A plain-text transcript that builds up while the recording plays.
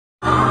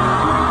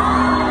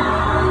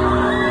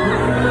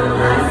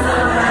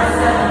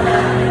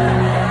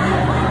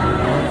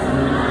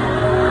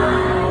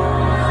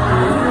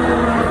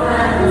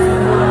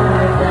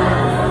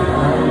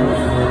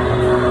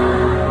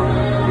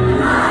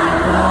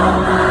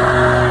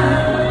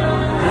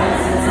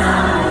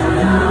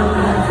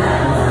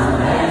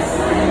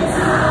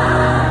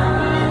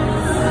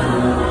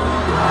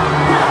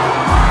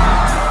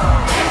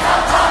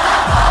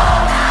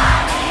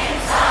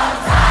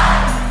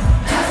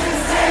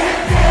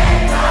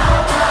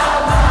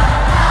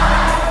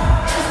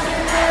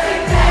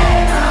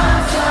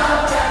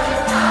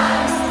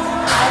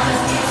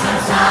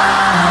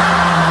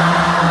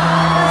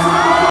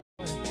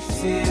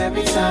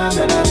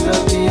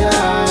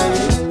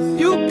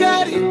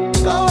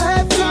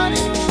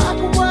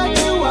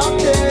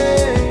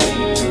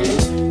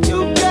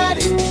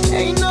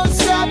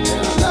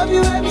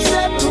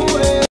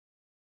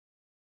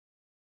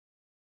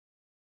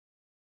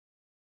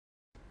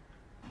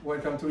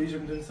to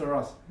Egypt, Mr.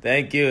 Russ.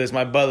 Thank you. It's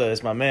my brother.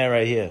 It's my man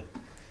right here.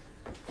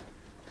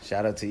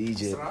 Shout out to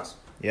Egypt. Mr. Russ,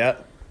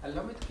 Yep.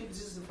 allow me to keep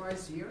this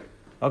device here.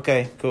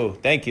 Okay, cool.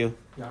 Thank you.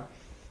 Yeah.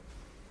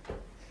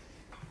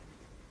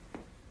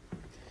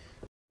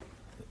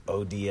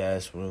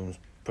 ODS rooms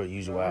per We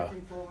usual. are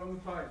waiting for a long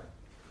time.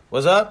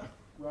 What's up?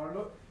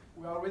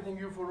 We are waiting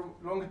you for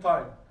a long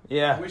time.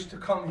 Yeah. Wish to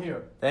come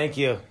here. Thank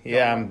you.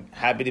 Yeah, I'm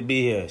happy to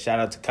be here. Shout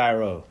out to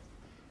Cairo.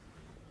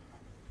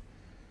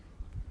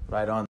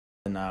 Right on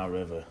the Nile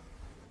River.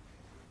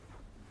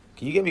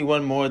 Can you get me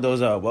one more of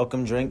those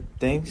welcome drink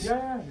things?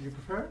 Yeah. You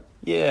prefer?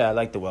 Yeah, I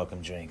like the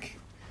welcome drink.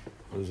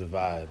 It was a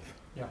vibe.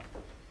 Yeah.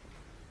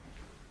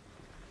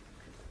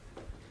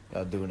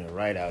 Y'all doing it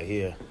right out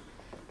here.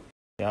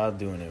 Y'all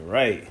doing it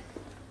right.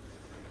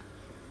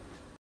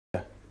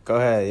 Yeah. Go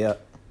ahead,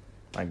 yep.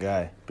 My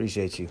guy.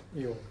 Appreciate you.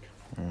 You.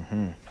 Let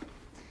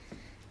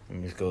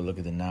me just go look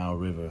at the Nile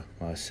River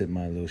while I sip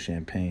my little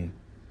champagne.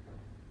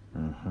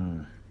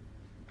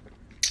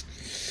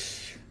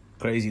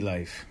 Crazy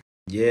life.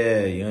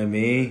 Yeah, you know what I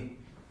mean?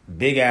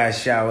 Big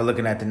ass shower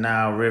looking at the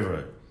Nile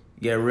River.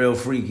 Get real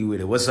freaky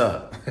with it. What's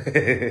up?